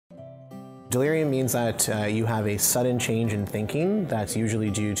Delirium means that you have a sudden change in thinking that's usually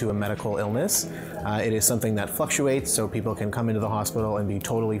due to a medical illness. It is something that fluctuates, so people can come into the hospital and be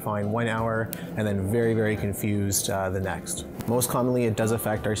totally fine 1 hour and then very, very confused the next. Most commonly, it does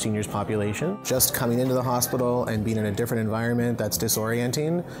affect our seniors population. Just coming into the hospital and being in a different environment that's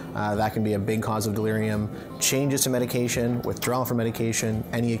disorienting, that can be a big cause of delirium. Changes to medication, withdrawal from medication,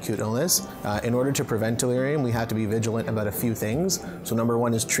 any acute illness. In order to prevent delirium, we have to be vigilant about a few things. So number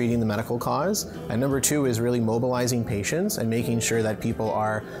one is treating the medical cause. And number two is really mobilizing patients and making sure that people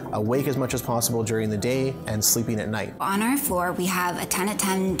are awake as much as possible during the day and sleeping at night. On our floor, we have a 10 at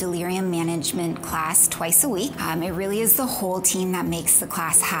 10 delirium management class twice a week. It really is the whole team that makes the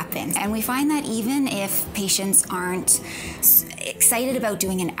class happen. And we find that even if patients aren't excited about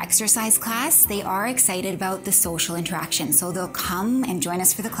doing an exercise class, they are excited about the social interaction. So they'll come and join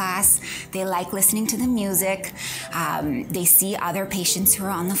us for the class. They like listening to the music. They see other patients who are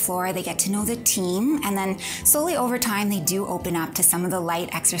on the floor. They get to know the team. And then slowly over time, they do open up to some of the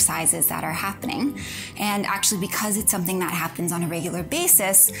light exercises that are happening. And actually, because it's something that happens on a regular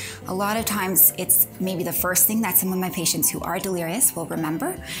basis, a lot of times it's maybe the first thing that some of my patients who are delirious will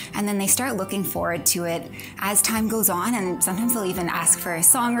remember. And then they start looking forward to it as time goes on. And sometimes they'll even ask for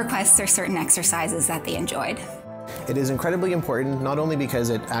song requests or certain exercises that they enjoyed. It is incredibly important, not only because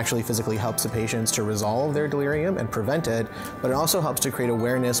it actually physically helps the patients to resolve their delirium and prevent it, but it also helps to create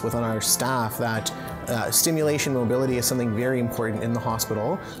awareness within our staff that stimulation mobility is something very important in the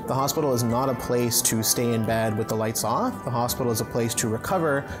hospital. The hospital is not a place to stay in bed with the lights off. The hospital is a place to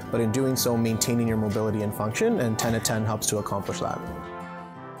recover, but in doing so, maintaining your mobility and function, and 10 at 10 helps to accomplish that.